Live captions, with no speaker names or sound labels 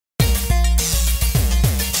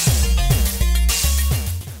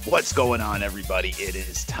What's going on, everybody? It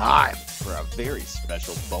is time for a very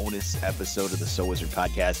special bonus episode of the So Wizard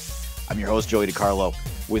podcast. I'm your host, Joey DiCarlo.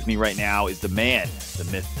 With me right now is the man, the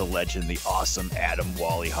myth, the legend, the awesome Adam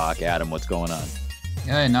Wallyhawk. Adam, what's going on?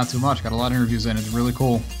 Yeah, not too much. Got a lot of interviews in. It's really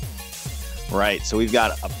cool. Right, so we've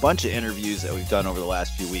got a bunch of interviews that we've done over the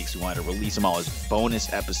last few weeks. We wanted to release them all as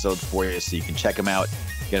bonus episodes for you so you can check them out,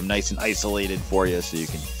 get them nice and isolated for you so you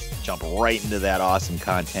can jump right into that awesome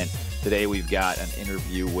content. Today we've got an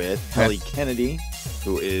interview with Helly Kennedy,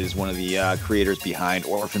 who is one of the creators behind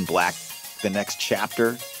Orphan Black, the next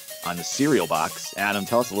chapter on the cereal box. Adam,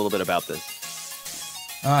 tell us a little bit about this.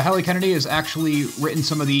 Helly Kennedy has actually written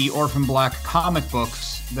some of the Orphan Black comic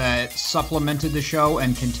books that supplemented the show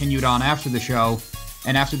and continued on after the show.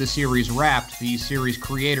 And after the series wrapped, the series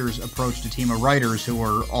creators approached a team of writers who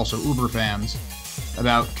were also Uber fans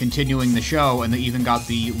about continuing the show, and they even got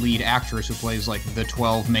the lead actress who plays like the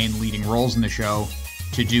 12 main leading roles in the show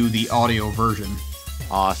to do the audio version.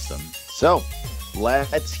 Awesome. So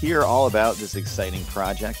let's hear all about this exciting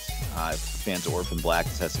project. Fans of Orphan Black,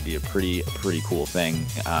 this has to be a pretty cool thing.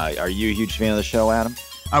 Are you a huge fan of the show, Adam?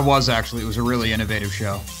 I was actually. It was a really innovative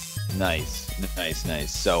show. Nice.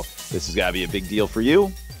 So this has got to be a big deal for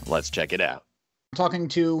you. Let's check it out. I'm talking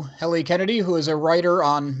to Helly Kennedy, who is a writer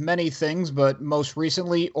on many things, but most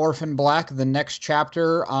recently Orphan Black, the next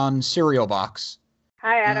chapter on Cereal Box.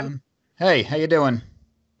 Hi, Adam. Hey, how you doing?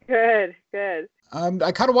 Good.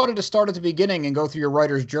 I kind of wanted to start at the beginning and go through your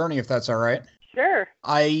writer's journey, if that's all right. Sure.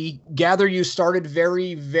 I gather you started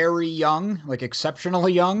very, very young, like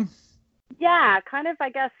exceptionally young. Yeah, kind of, I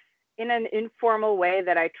guess, in an informal way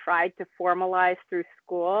that I tried to formalize through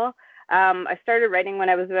school. I started writing when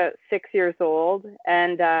I was about 6 years old,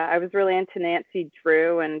 and I was really into Nancy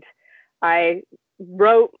Drew, and I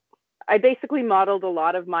basically modeled a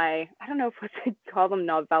lot of my, I don't know if what to call them,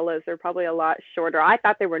 novellas. They're probably a lot shorter. I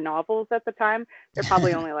thought they were novels at the time. They're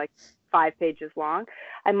probably only like 5 pages long.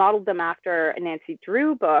 I modeled them after Nancy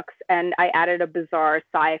Drew books, and I added a bizarre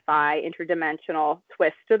sci-fi interdimensional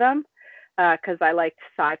twist to them because I liked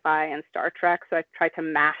sci-fi and Star Trek, so I tried to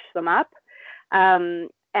mash them up.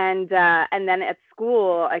 And then at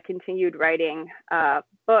school, I continued writing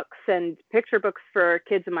books and picture books for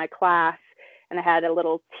kids in my class. And I had a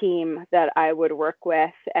little team that I would work with,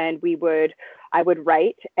 and I would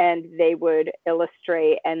write, and they would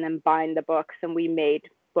illustrate and then bind the books, and we made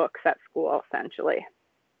books at school, essentially.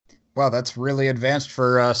 Wow, that's really advanced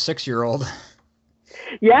for a 6-year-old.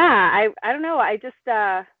 Yeah, I don't know. It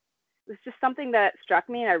was just something that struck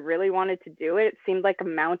me, and I really wanted to do it. It seemed like a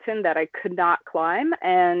mountain that I could not climb.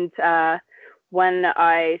 And when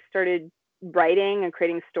I started writing and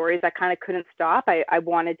creating stories, I kind of couldn't stop. I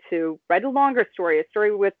wanted to write a longer story, a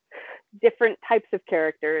story with different types of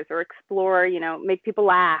characters, or explore, make people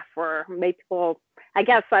laugh, or make people, I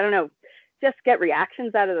guess, I don't know, just get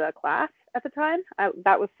reactions out of the class at the time.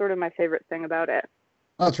 That was sort of my favorite thing about it.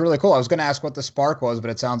 Oh, that's really cool. I was going to ask what the spark was, but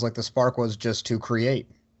it sounds like the spark was just to create.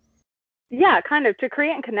 Yeah, kind of, to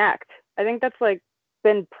create and connect. I think that's like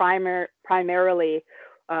been primarily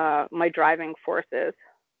my driving forces.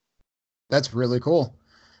 That's really cool.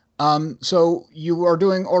 So you are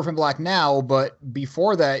doing Orphan Black now, but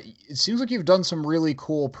before that, it seems like you've done some really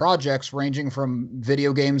cool projects ranging from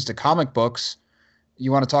video games to comic books.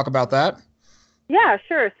 You want to talk about that? Yeah,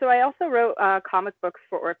 sure. So I also wrote comic books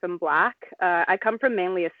for Orphan Black. I come from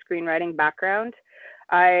mainly a screenwriting background.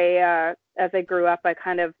 As I grew up, I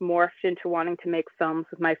kind of morphed into wanting to make films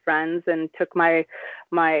with my friends and took my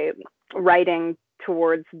writing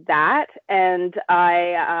towards that. And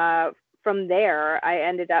from there, I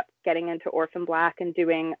ended up getting into Orphan Black and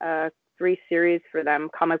doing 3 series for them,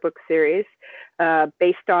 comic book series,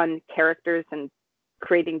 based on characters and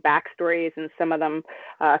creating backstories, and some of them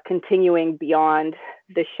continuing beyond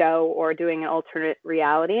the show or doing an alternate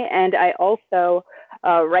reality. And I also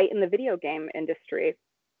write in the video game industry.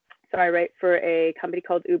 So I write for a company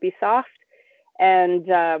called Ubisoft. And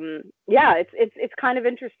yeah, it's kind of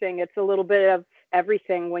interesting. It's a little bit of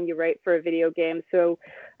everything when you write for a video game. So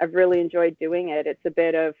I've really enjoyed doing it. It's a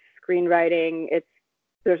bit of screenwriting.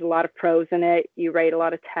 There's a lot of prose in it. You write a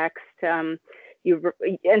lot of text. And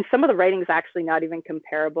some of the writing is actually not even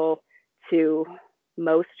comparable to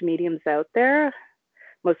most mediums out there,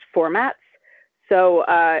 most formats. So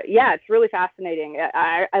yeah, it's really fascinating.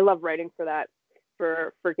 I love writing for that,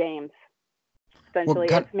 for games. Essentially,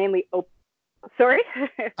 it's mainly open. Sorry?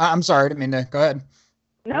 I'm sorry, I didn't mean to. Go ahead.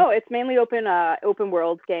 No, it's mainly open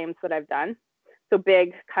world games that I've done. So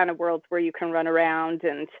big kind of worlds where you can run around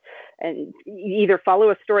and either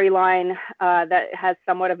follow a storyline that has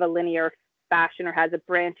somewhat of a linear fashion or has a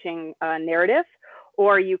branching narrative,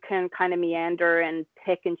 or you can kind of meander and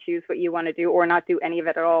pick and choose what you want to do, or not do any of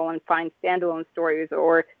it at all and find standalone stories,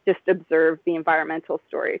 or just observe the environmental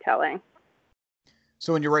storytelling.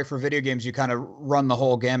 So when you write for video games, you kind of run the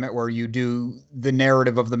whole gamut where you do the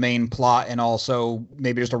narrative of the main plot and also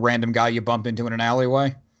maybe just a random guy you bump into in an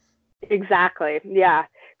alleyway? Exactly. Yeah.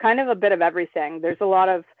 Kind of a bit of everything. There's a lot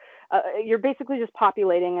of, you're basically just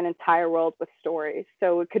populating an entire world with stories.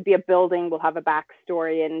 So it could be a building will have a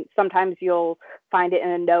backstory, and sometimes you'll find it in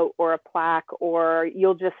a note or a plaque, or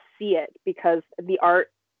you'll just see it because the art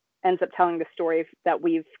ends up telling the story that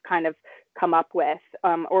we've kind of come up with,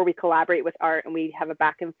 or we collaborate with art and we have a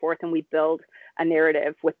back and forth and we build a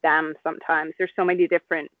narrative with them. Sometimes there's so many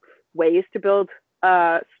different ways to build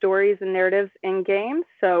stories and narratives in games.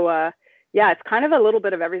 So yeah, it's kind of a little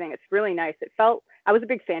bit of everything. It's really nice. I was a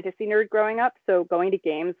big fantasy nerd growing up, so going to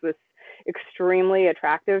games was extremely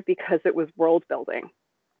attractive because it was world building.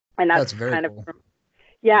 And that's very kind cool.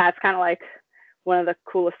 Yeah, it's kind of like one of the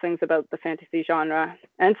coolest things about the fantasy genre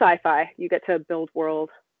and sci-fi. You get to build world,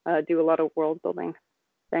 do a lot of world building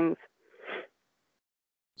things.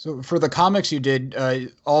 So for the comics you did,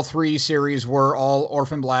 all 3 series were all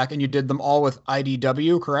Orphan Black, and you did them all with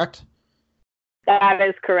IDW, correct? That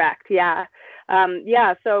is correct, yeah.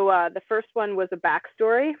 So the first one was a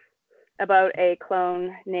backstory about a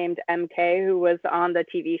clone named MK who was on the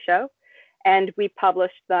TV show. And we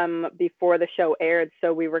published them before the show aired,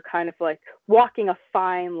 so we were kind of like walking a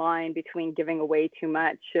fine line between giving away too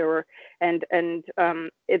much, that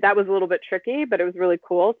was a little bit tricky, but it was really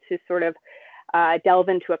cool to sort of delve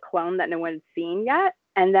into a clone that no one had seen yet.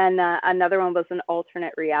 And then another one was an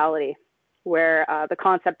alternate reality, where the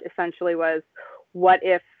concept essentially was, what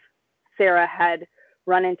if Sarah had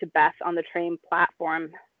run into Beth on the train platform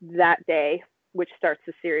that day, which starts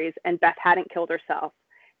the series, and Beth hadn't killed herself.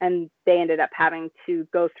 And they ended up having to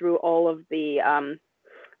go through all of the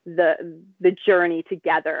journey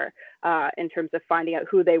together in terms of finding out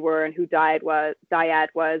who they were and who Dyad was,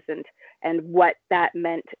 and what it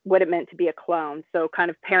meant to be a clone. So kind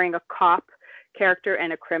of pairing a cop character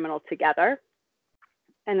and a criminal together.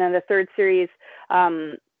 And then the third series,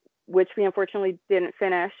 which we unfortunately didn't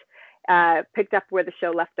finish, picked up where the show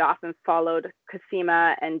left off and followed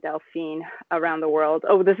Cosima and Delphine around the world.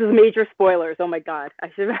 Oh, this is major spoilers. Oh my God. I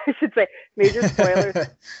should say major spoilers.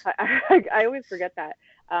 I always forget that.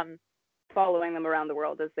 Following them around the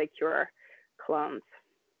world as they cure clones.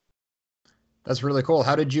 That's really cool.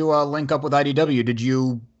 How did you link up with IDW? Did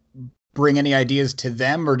you bring any ideas to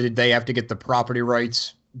them, or did they have to get the property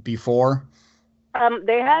rights before?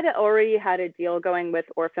 They had already had a deal going with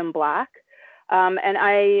Orphan Black. And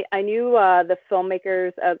I knew the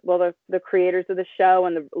filmmakers, the creators of the show,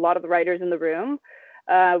 and a lot of the writers in the room.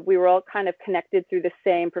 We were all kind of connected through the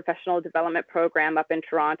same professional development program up in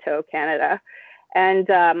Toronto, Canada. And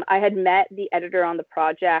I had met the editor on the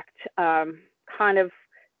project kind of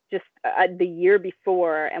just the year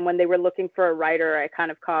before. And when they were looking for a writer, I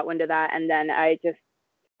kind of caught wind of that. And then I just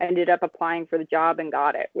ended up applying for the job and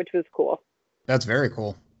got it, which was cool. That's very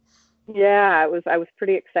cool. Yeah, I was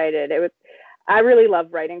pretty excited. I really love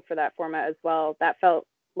writing for that format as well. That felt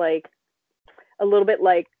like a little bit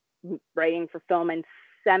like writing for film and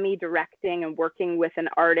semi-directing and working with an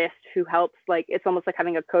artist who helps. Like, it's almost like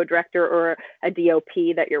having a co-director or a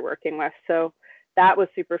DOP that you're working with. So that was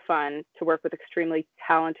super fun to work with extremely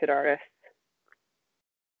talented artists.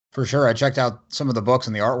 For sure. I checked out some of the books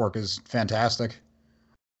and the artwork is fantastic.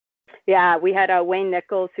 Yeah, we had Wayne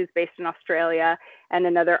Nichols, who's based in Australia, and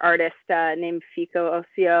another artist named Fico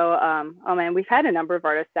Ocio. Oh man, we've had a number of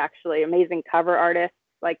artists, actually, amazing cover artists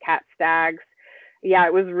like Kat Staggs. Yeah,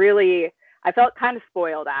 it was really, I felt kind of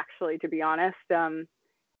spoiled, actually, to be honest. And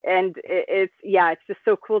it's just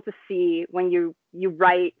so cool to see when you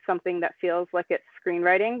write something that feels like it's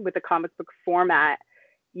screenwriting with a comic book format,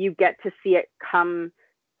 you get to see it come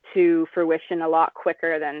to fruition a lot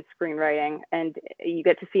quicker than screenwriting, and you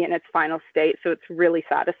get to see it in its final state. So it's really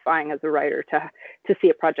satisfying as a writer to see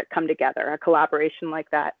a project come together, a collaboration like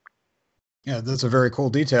that. Yeah, that's a very cool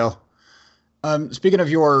detail. Speaking of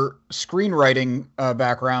your screenwriting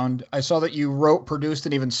background, I saw that you wrote, produced,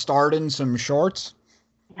 and even starred in some shorts.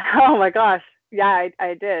 Oh my gosh. Yeah,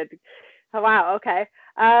 I did. Oh, wow. Okay.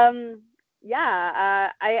 I've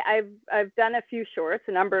done a few shorts,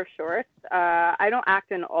 a number of shorts. I don't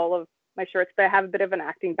act in all of my shorts, but I have a bit of an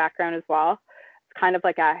acting background as well. It's kind of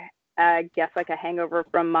like I guess like a hangover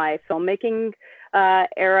from my filmmaking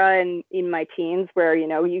era in my teens, where, you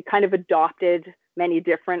know, you kind of adopted many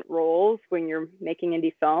different roles when you're making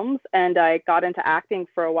indie films. And I got into acting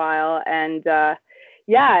for a while, and that's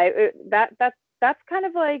kind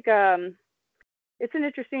of like it's an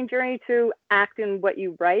interesting journey to act in what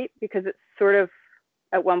you write, because it's sort of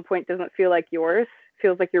at one point doesn't feel like yours. It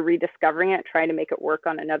feels like you're rediscovering it, trying to make it work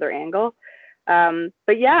on another angle.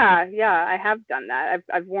 But yeah, I have done that.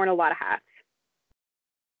 I've worn a lot of hats.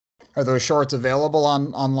 Are those shorts available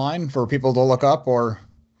online for people to look up, or?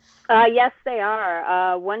 Yes, they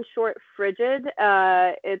are. One short, Frigid.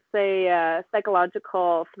 It's a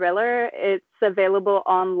psychological thriller. It's available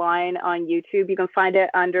online on YouTube. You can find it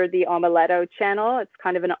under the Omeletto channel. It's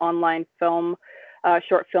kind of an online film,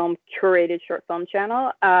 curated short film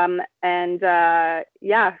channel.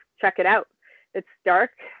 Yeah, check it out. It's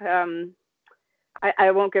dark.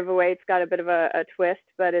 I won't give away. It's got a bit of a twist,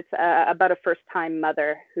 but it's about a first-time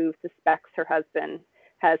mother who suspects her husband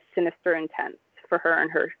has sinister intents for her and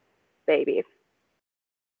her baby.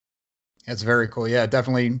 That's very cool. Yeah,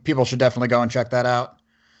 definitely. People should definitely go and check that out.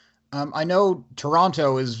 I know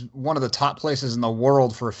Toronto is one of the top places in the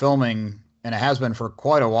world for filming, and it has been for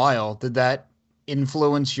quite a while. Did that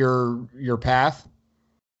influence your path?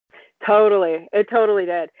 Totally. It totally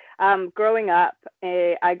did. Growing up,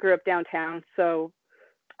 I grew up downtown, so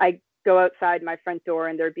I go outside my front door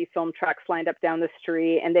and there'd be film trucks lined up down the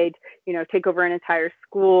street, and they'd, take over an entire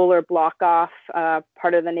school or block off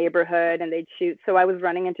part of the neighborhood, and they'd shoot. So I was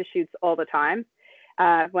running into shoots all the time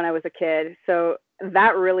when I was a kid. So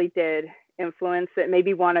that really did influence it. Made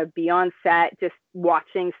me want to be on set, just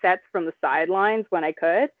watching sets from the sidelines when I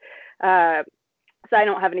could. So I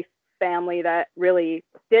don't have any family that really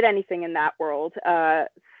did anything in that world.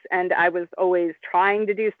 And I was always trying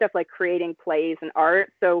to do stuff like creating plays and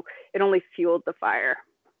art. So it only fueled the fire.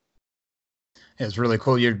 It's really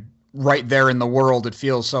cool. You're right there in the world. It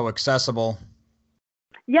feels so accessible.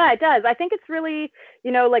 Yeah, it does. I think it's really,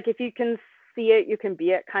 like if you can see it, you can be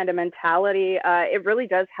it kind of mentality. It really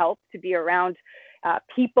does help to be around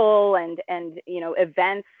people and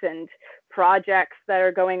events and projects that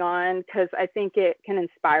are going on, because I think it can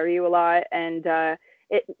inspire you a lot, and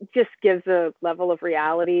it just gives a level of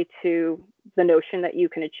reality to the notion that you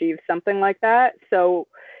can achieve something like that. So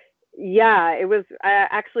yeah, it was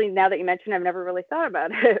actually, now that you mentioned, I've never really thought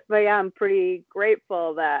about it, but yeah, I'm pretty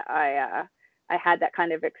grateful that I had that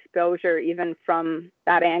kind of exposure, even from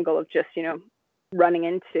that angle of just, running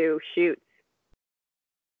into shoots.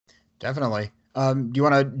 Definitely. Do you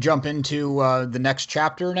want to jump into the next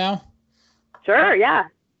chapter now? Sure, yeah.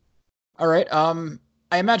 All right.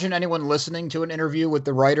 I imagine anyone listening to an interview with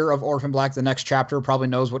the writer of Orphan Black, the next chapter, probably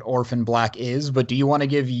knows what Orphan Black is, but do you want to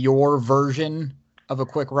give your version of a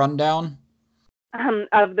quick rundown?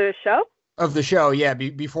 Of the show? Of the show, yeah,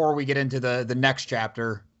 before we get into the next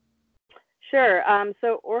chapter. Sure.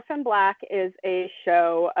 So Orphan Black is a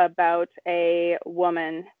show about a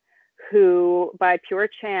woman who, by pure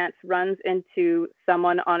chance, runs into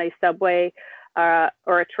someone on a subway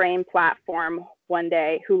or a train platform one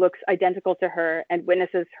day who looks identical to her and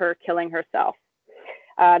witnesses her killing herself.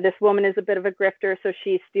 This woman is a bit of a grifter, so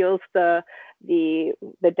she steals the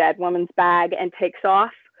dead woman's bag and takes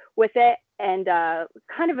off with it, and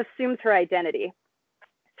kind of assumes her identity.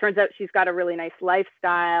 Turns out she's got a really nice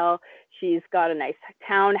lifestyle. She's got a nice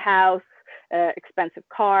townhouse, expensive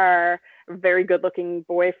car, a very good-looking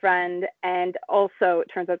boyfriend, and also it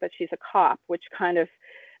turns out that she's a cop, which kind of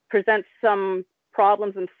presents some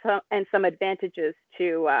problems and some advantages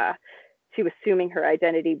to assuming her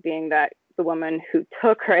identity, being that the woman who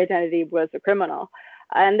took her identity was a criminal.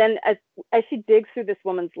 And then as she digs through this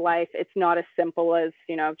woman's life, it's not as simple as,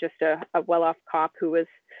 just a well-off cop who was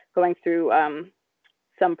going through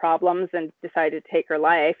some problems and decided to take her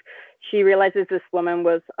life. She realizes this woman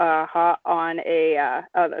was hot on a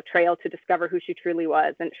trail to discover who she truly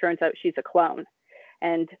was, and it turns out she's a clone.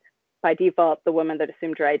 And by default, the woman that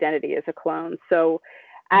assumed her identity is a clone. So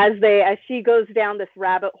as she goes down this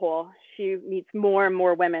rabbit hole, she meets more and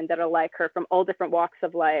more women that are like her from all different walks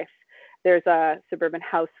of life. There's a suburban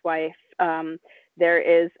housewife. There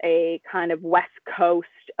is a kind of West Coast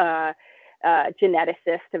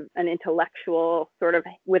geneticist, an intellectual sort of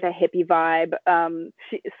with a hippie vibe.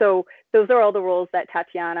 So those are all the roles that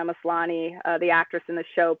Tatiana Maslany, the actress in the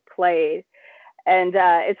show, played. And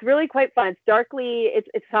it's really quite fun. It's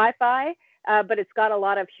sci-fi, but it's got a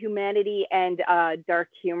lot of humanity and dark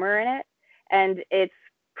humor in it. And it's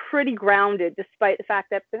pretty grounded, despite the fact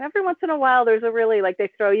that every once in a while there's a really, they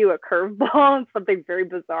throw you a curveball and something very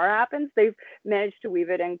bizarre happens. They've managed to weave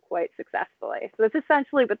it in quite successfully. So that's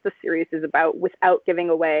essentially what the series is about, without giving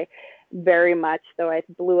away very much, though I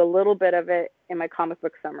blew a little bit of it in my comic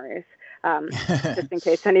book summaries, just in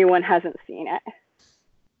case anyone hasn't seen it.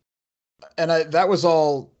 And that was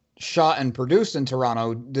all shot and produced in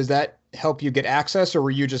Toronto. Does that help you get access, or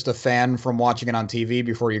were you just a fan from watching it on TV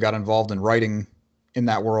before you got involved in writing in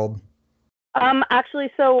that world?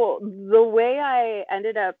 Actually, so the way I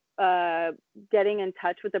ended up getting in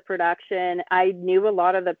touch with the production, I knew a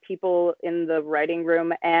lot of the people in the writing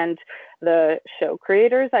room and the show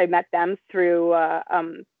creators. I met them through,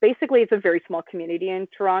 basically, it's a very small community in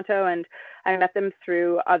Toronto, and I met them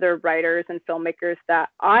through other writers and filmmakers that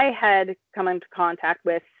I had come into contact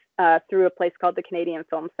with through a place called the Canadian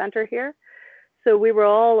Film Centre here. So we were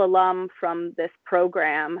all alum from this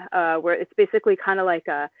program where it's basically kind of like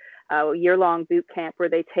a year-long boot camp where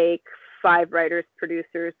they take 5 writers,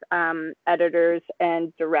 producers, editors,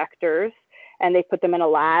 and directors, and they put them in a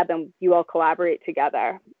lab, and you all collaborate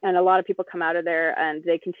together. And a lot of people come out of there, and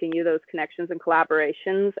they continue those connections and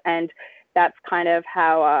collaborations. And that's kind of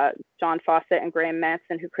how John Fawcett and Graham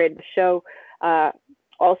Manson, who created the show,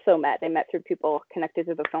 also met. They met through people connected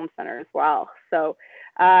to the Film Center as well. So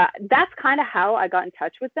that's kind of how I got in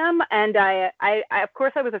touch with them. And I of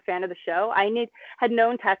course, I was a fan of the show. I had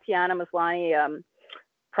known Tatiana Maslany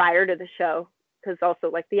prior to the show, because also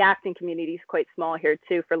like the acting community is quite small here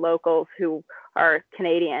too for locals who are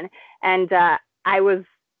Canadian. And I was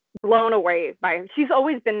blown away by her. She's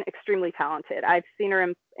always been extremely talented. I've seen her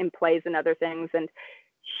in plays and other things, and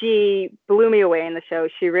she blew me away in the show.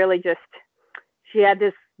 She really just, she had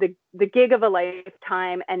the gig of a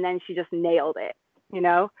lifetime, and then she just nailed it, you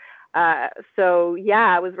know? So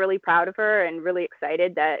yeah, I was really proud of her and really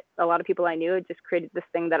excited that a lot of people I knew had just created this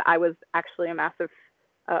thing that I was actually a massive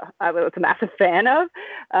fan of.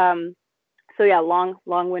 So yeah,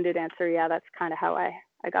 long-winded answer. Yeah, that's kind of how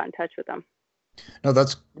I got in touch with them. No,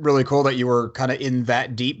 that's really cool that you were kind of in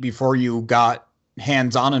that deep before you got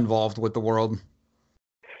hands-on involved with the world.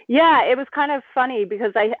 Yeah, it was kind of funny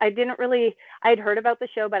because I'd heard about the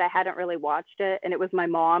show, but I hadn't really watched it. And it was my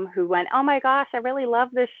mom who went, "Oh my gosh, I really love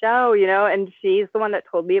this show," you know, and she's the one that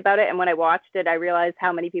told me about it. And when I watched it, I realized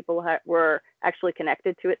how many people were actually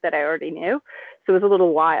connected to it that I already knew. So it was a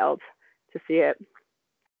little wild to see it.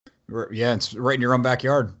 Yeah, it's right in your own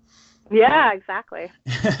backyard. Yeah, exactly.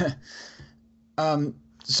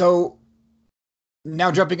 So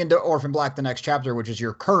now jumping into Orphan Black, the next chapter, which is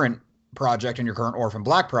your current project and your current Orphan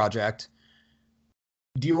Black project.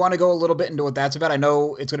 Do you want to go a little bit into what that's about? I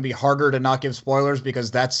know it's going to be harder to not give spoilers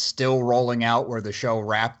because that's still rolling out where the show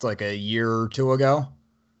wrapped like a year or two ago.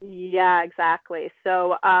 Yeah, exactly.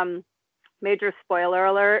 So, major spoiler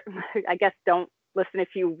alert. I guess don't listen if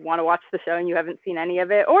you want to watch the show and you haven't seen any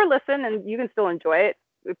of it, or listen and you can still enjoy it.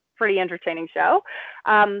 It's a pretty entertaining show.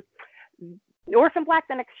 Orphan Black,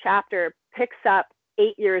 the next chapter, picks up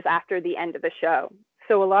 8 years after the end of the show.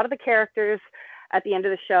 So a lot of the characters at the end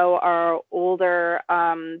of the show are older.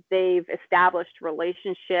 They've established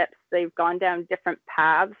relationships. They've gone down different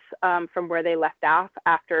paths from where they left off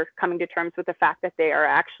after coming to terms with the fact that they are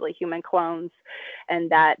actually human clones, and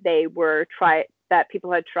that that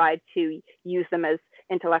people had tried to use them as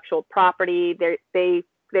intellectual property. They've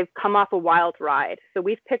come off a wild ride. So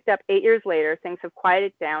we've picked up 8 years later. Things have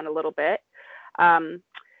quieted down a little bit.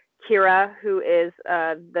 Kira, who is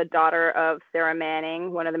the daughter of Sarah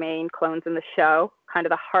Manning, one of the main clones in the show, kind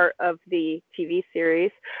of the heart of the TV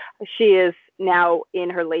series. She is now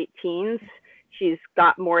in her late teens. She's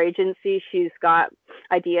got more agency. She's got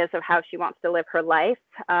ideas of how she wants to live her life.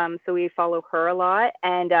 So we follow her a lot.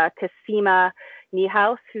 And Cosima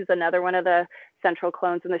Niehaus, who's another one of the central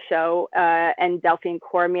clones in the show, and Delphine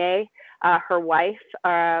Cormier, her wife.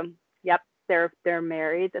 Yep. They're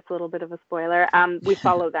married. That's a little bit of a spoiler. We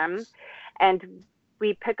follow them, and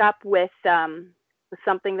we pick up with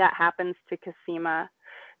something that happens to Cosima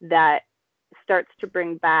that starts to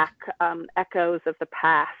bring back echoes of the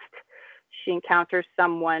past. She encounters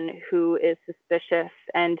someone who is suspicious,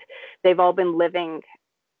 and they've all been living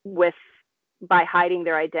by hiding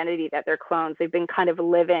their identity that they're clones. They've been kind of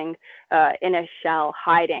living in a shell,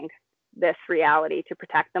 hiding this reality to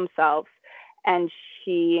protect themselves. And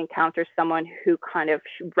she encounters someone who kind of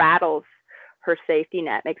rattles her safety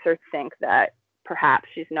net, makes her think that perhaps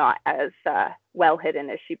she's not as well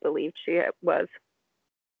hidden as she believed she was.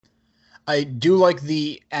 I do like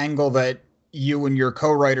the angle that you and your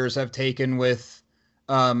co-writers have taken with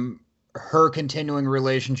her continuing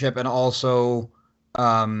relationship, and also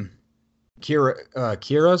Kira's.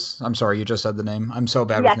 I'm sorry, you just said the name. I'm so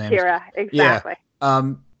bad with names. Kira, exactly.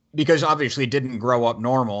 Yeah. Because obviously didn't grow up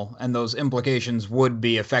normal, and those implications would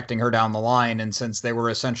be affecting her down the line. And since they were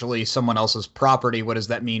essentially someone else's property, what does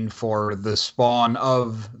that mean for the spawn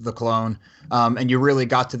of the clone? And you really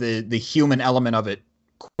got to the human element of it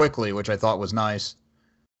quickly, which I thought was nice.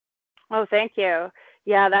 Oh, thank you.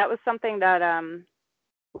 Yeah, that was something that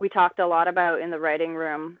we talked a lot about in the writing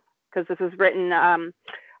room, because this was written,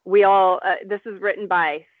 this is written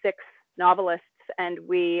by 6 novelists and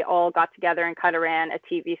we all got together and kind of ran a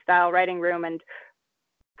TV style writing room and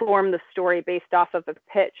formed the story based off of a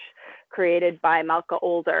pitch created by Malka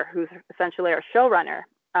Older, who's essentially our showrunner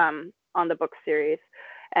on the book series.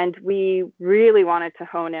 And we really wanted to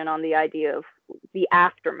hone in on the idea of the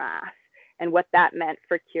aftermath and what that meant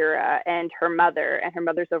for Kira and her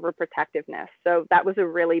mother's overprotectiveness. So that was a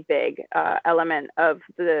really big element of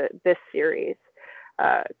this series,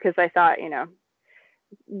 because I thought,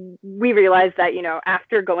 we realized that,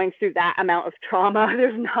 after going through that amount of trauma, there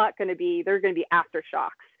are going to be aftershocks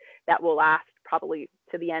that will last probably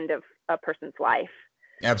to the end of a person's life.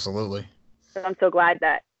 Absolutely. So I'm so glad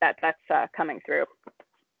that that's coming through.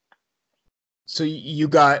 So you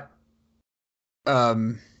got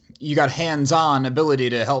hands-on ability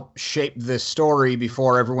to help shape this story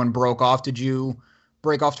before everyone broke off. Did you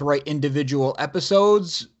break off to write individual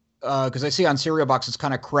episodes? Because I see on Serial Box it's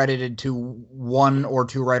kind of credited to one or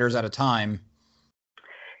two writers at a time.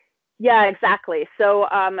 Yeah, exactly. So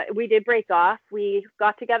we did break off. We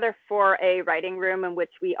got together for a writing room in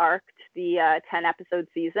which we arced the 10-episode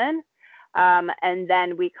season. And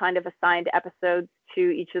then we kind of assigned episodes to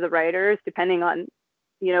each of the writers, depending on,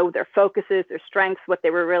 their focuses, their strengths, what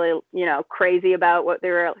they were really, crazy about, what they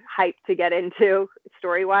were hyped to get into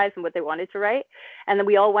story-wise and what they wanted to write. And then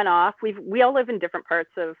we all went off. We all live in different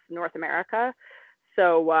parts of North America.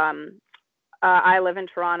 So I live in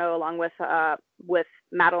Toronto along with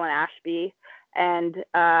Madeline Ashby, and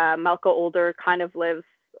Malka Older kind of lives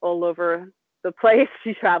all over the place.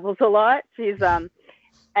 She travels a lot. She's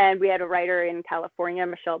and we had a writer in California,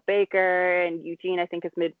 Michelle Baker, and Eugene, I think,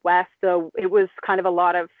 is Midwest. So it was kind of a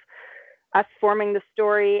lot of us forming the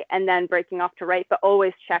story and then breaking off to write, but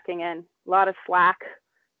always checking in. A lot of Slack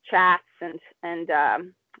chats and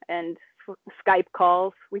Skype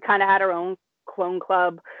calls. We kind of had our own Clone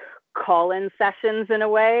Club call-in sessions in a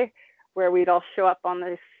way, where we'd all show up on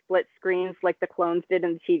the split screens like the clones did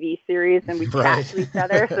in the TV series, and we'd chat to each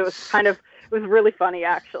other. So it was really funny,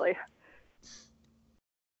 actually.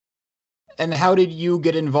 And how did you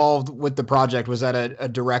get involved with the project? Was that a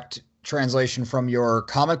direct translation from your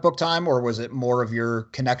comic book time, or was it more of your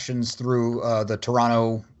connections through the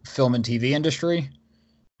Toronto film and TV industry?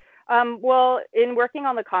 Well, in working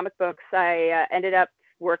on the comic books, I ended up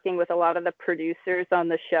working with a lot of the producers on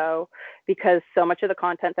the show, because so much of the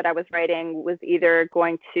content that I was writing was either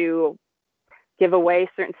going to give away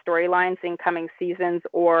certain storylines in coming seasons,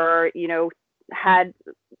 or, had,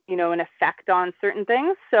 an effect on certain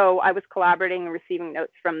things. So I was collaborating and receiving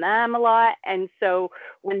notes from them a lot. And so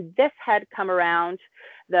when this had come around,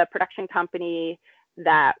 the production company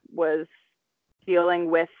that was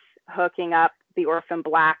dealing with hooking up the Orphan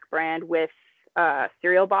Black brand with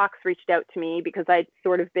Serial Box reached out to me, because I'd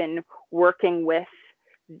sort of been working with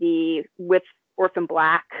Orphan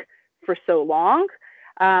Black for so long,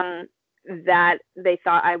 that they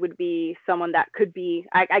thought I would be someone that could be,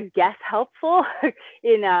 I guess, helpful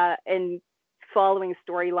in following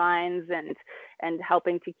storylines and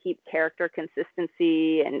helping to keep character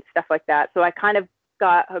consistency and stuff like that. So I kind of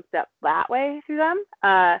got hooked up that way through them.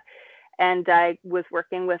 And I was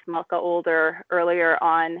working with Malka Older earlier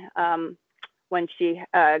on, when she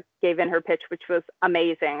gave in her pitch, which was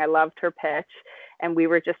amazing. I loved her pitch. And we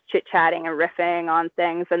were just chit-chatting and riffing on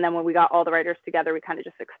things. And then when we got all the writers together, we kind of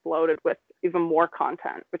just exploded with even more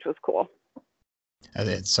content, which was cool.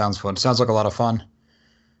 It sounds fun. It sounds like a lot of fun.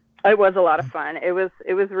 It was a lot of fun. I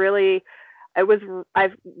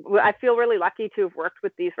feel really lucky to have worked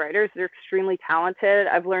with these writers. They're extremely talented.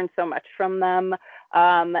 I've learned so much from them.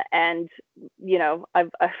 And,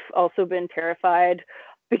 I've also been terrified,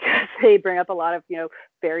 because they bring up a lot of,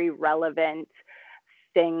 very relevant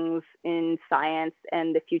things in science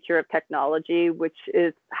and the future of technology, which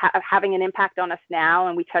is having an impact on us now.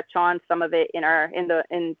 And we touch on some of it in the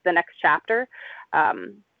next chapter.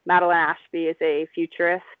 Madeline Ashby is a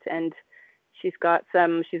futurist, and she's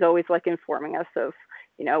always like informing us of,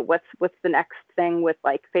 what's the next thing with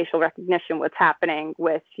like facial recognition, what's happening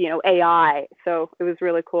with, AI. So it was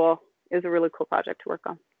really cool. It was a really cool project to work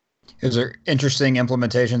on. Is there interesting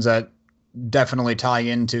implementations that definitely tie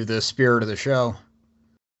into the spirit of the show?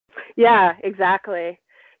 Yeah, exactly.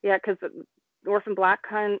 Yeah, because Orphan Black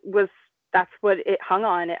that's what it hung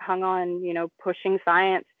on. It hung on, pushing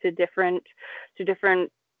science to different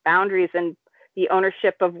boundaries, and the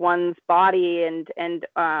ownership of one's body and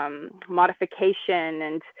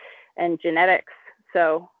modification and genetics.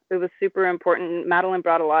 So it was super important. Madeline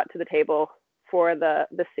brought a lot to the table for the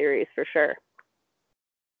series, for sure.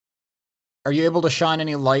 Are you able to shine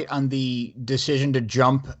any light on the decision to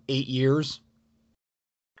jump 8 years?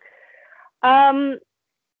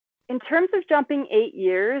 In terms of jumping 8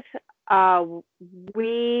 years,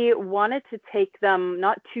 We wanted to take them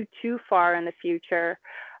not too far in the future,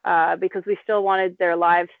 because we still wanted their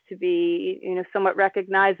lives to be, somewhat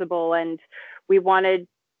recognizable, and we wanted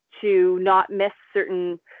to not miss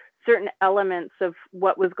certain elements of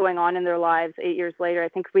what was going on in their lives 8 years later. I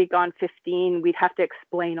think if we'd gone 15, we'd have to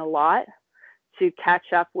explain a lot to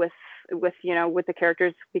catch up with the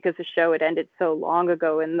characters, because the show had ended so long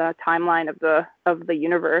ago in the timeline of the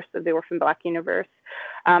universe, of the Orphan Black universe.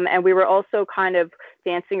 And we were also kind of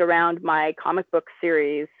dancing around my comic book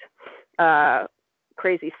series,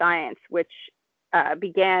 Crazy Science, which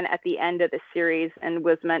began at the end of the series and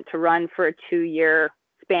was meant to run for a 2-year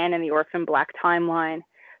span in the Orphan Black timeline.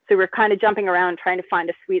 So we're kind of jumping around trying to find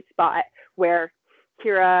a sweet spot where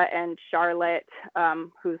Kira and Charlotte,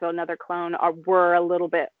 who's another clone, were a little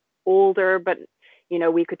bit older, but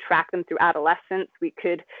we could track them through adolescence. We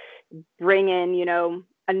could bring in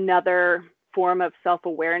another form of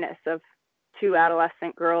self-awareness of 2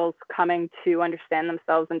 adolescent girls coming to understand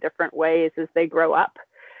themselves in different ways as they grow up.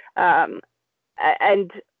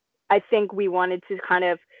 And I think we wanted to kind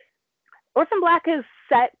of, Orphan Black is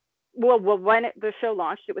set, well when the show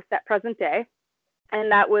launched, it was set present day,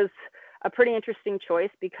 and that was a pretty interesting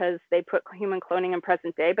choice because they put human cloning in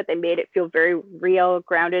present day, but they made it feel very real,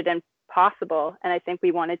 grounded, and possible. And I think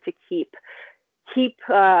we wanted to keep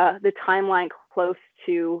the timeline close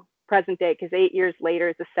to present day, because 8 years later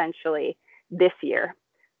is essentially this year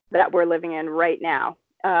that we're living in right now,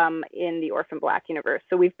 in the Orphan Black universe.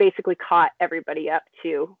 So we've basically caught everybody up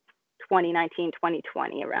to 2019,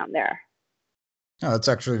 2020, around there. Oh, that's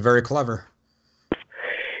actually very clever.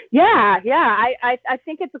 Yeah. I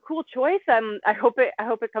think it's a cool choice. I hope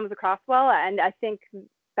it comes across well, and I think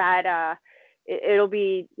that it'll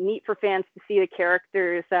be neat for fans to see the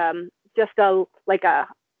characters just a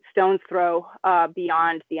stone's throw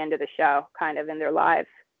beyond the end of the show, kind of in their lives.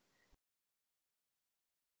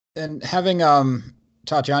 And having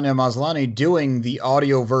Tatiana Maslany doing the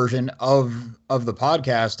audio version of the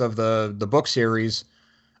podcast of the book series,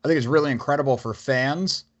 I think it's really incredible for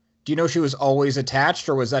fans. Do you know she was always attached,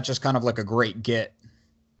 or was that just kind of like a great get?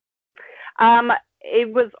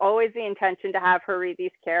 It was always the intention to have her read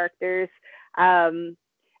these characters.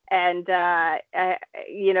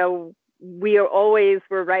 We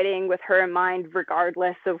were writing with her in mind,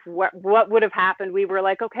 regardless of what would have happened. We were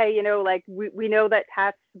like, okay, we know that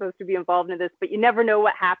Tat's supposed to be involved in this, but you never know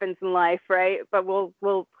what happens in life, right? But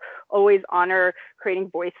we'll always honor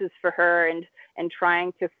creating voices for her and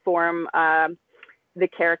trying to form the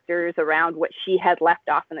characters around what she had left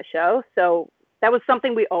off in the show. So that was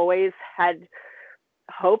something we always had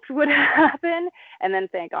hoped would happen, and then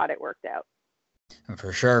thank God it worked out.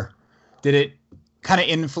 For sure. Did it kind of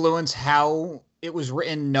influence how it was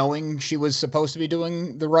written, knowing she was supposed to be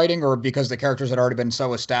doing the writing, or because the characters had already been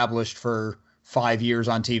so established for 5 years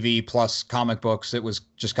on TV plus comic books, it was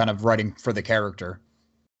just kind of writing for the character?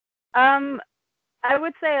 I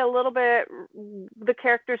would say a little bit. The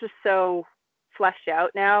characters are so fleshed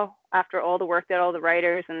out now after all the work that all the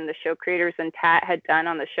writers and the show creators and Tat had done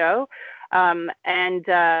on the show.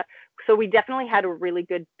 So we definitely had a really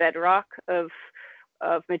good bedrock of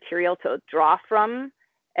material to draw from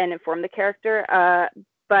and inform the character.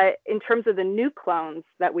 But in terms of the new clones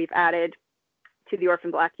that we've added to the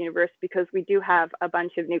Orphan Black universe, because we do have a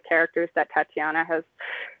bunch of new characters that Tatiana has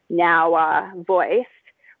now voiced,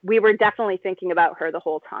 we were definitely thinking about her the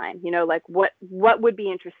whole time. What would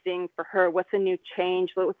be interesting for her? What's a new change?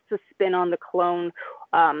 What's the spin on the clone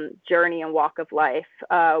journey and walk of life?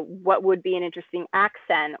 What would be an interesting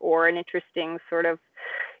accent or an interesting sort of,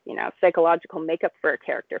 psychological makeup for a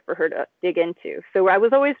character for her to dig into? So I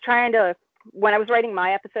was always when I was writing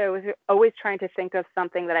my episode, I was always trying to think of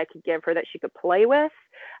something that I could give her that she could play with,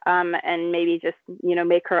 and maybe just,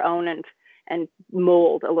 make her own and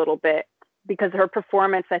mold a little bit. Because her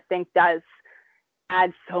performance, I think, does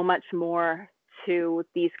add so much more to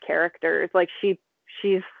these characters. Like she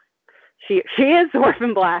is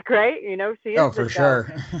Orphan Black, right? She is. Oh, for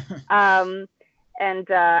sure.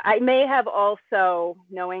 I may have also,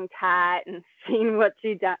 knowing Tat and seeing what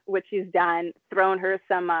she's done, thrown her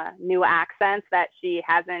some new accents that she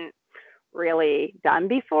hasn't really done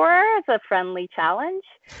before as a friendly challenge.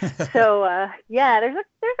 So there's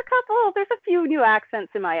a few new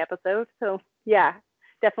accents in my episode. So yeah,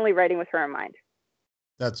 definitely writing with her in mind.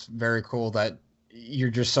 That's very cool that you're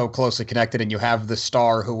just so closely connected, and you have the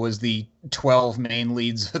star who was the 12 main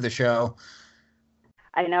leads of the show.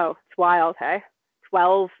 I know, it's wild, hey?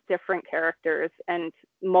 12 different characters and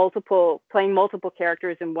playing multiple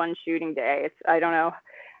characters in one shooting day. I don't know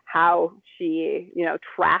how she,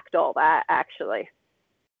 tracked all that, actually.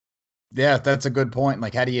 Yeah, that's a good point.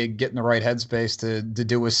 Like, how do you get in the right headspace to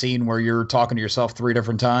do a scene where you're talking to yourself 3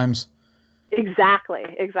 different times? Exactly.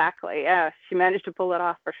 Yeah, she managed to pull it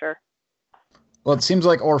off for sure. Well, it seems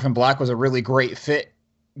like Orphan Black was a really great fit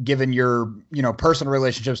given your, personal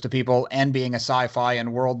relationships to people and being a sci-fi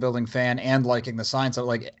and world-building fan and liking the science of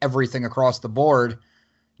like everything across the board.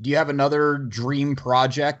 Do you have another dream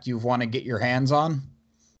project you want to get your hands on?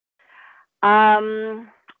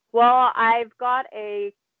 Well, I've got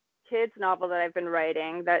a kids novel that I've been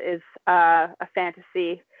writing that is a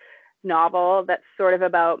fantasy novel that's sort of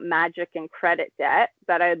about magic and credit debt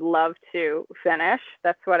that I'd love to finish.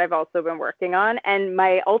 That's what I've also been working on. And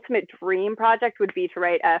my ultimate dream project would be to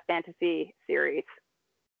write a fantasy series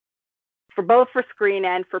for both for screen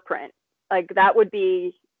and for print. Like that would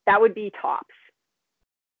be tops.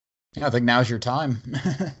 Yeah, I think now's your time.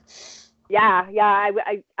 Yeah,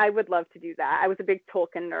 I would love to do that. I was a big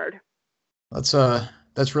Tolkien nerd.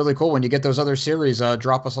 That's really cool. When you get those other series,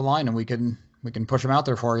 drop us a line and we can push them out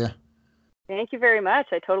there for you. Thank you very much.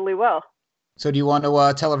 I totally will. So do you want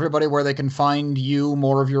to tell everybody where they can find you,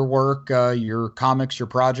 more of your work, your comics, your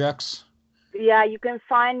projects? Yeah, you can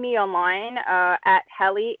find me online at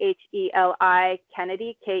Heli, Heli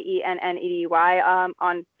Kennedy, Kennedy,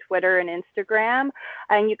 on Twitter and Instagram.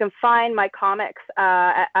 And you can find my comics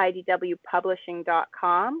at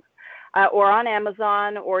idwpublishing.com or on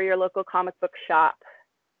Amazon or your local comic book shop.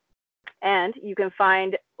 And you can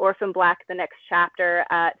find Orphan Black, the next chapter,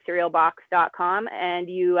 at serialbox.com. And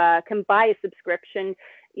you can buy a subscription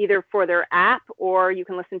either for their app or you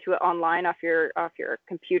can listen to it online off your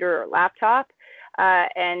computer or laptop.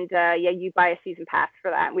 You buy a season pass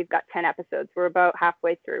for that. And we've got 10 episodes. We're about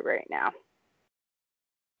halfway through right now.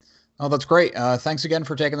 Oh, that's great. Thanks again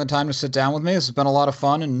for taking the time to sit down with me. This has been a lot of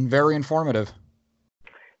fun and very informative.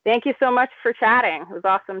 Thank you so much for chatting. It was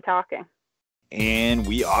awesome talking. And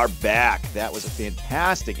we are back. That was a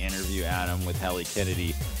fantastic interview, Adam, with Heli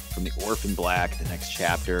Kennedy from the Orphan Black, the next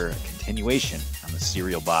chapter, a continuation on the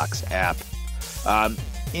Serial Box app.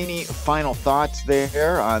 Any final thoughts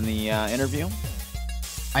there on the interview?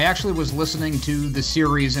 I actually was listening to the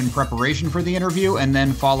series in preparation for the interview and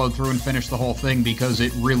then followed through and finished the whole thing because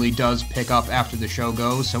it really does pick up after the show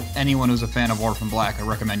goes. So anyone who's a fan of Orphan Black, I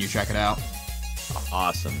recommend you check it out.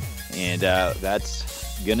 Awesome. And that's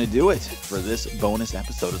going to do it for this bonus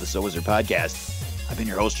episode of the So Wizard podcast. I've been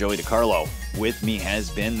your host, Joey DiCarlo. With me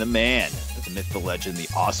has been the man, the myth, the legend, the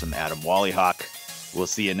awesome Adam Wallyhawk. We'll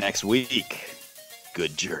see you next week.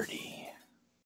 Good journey.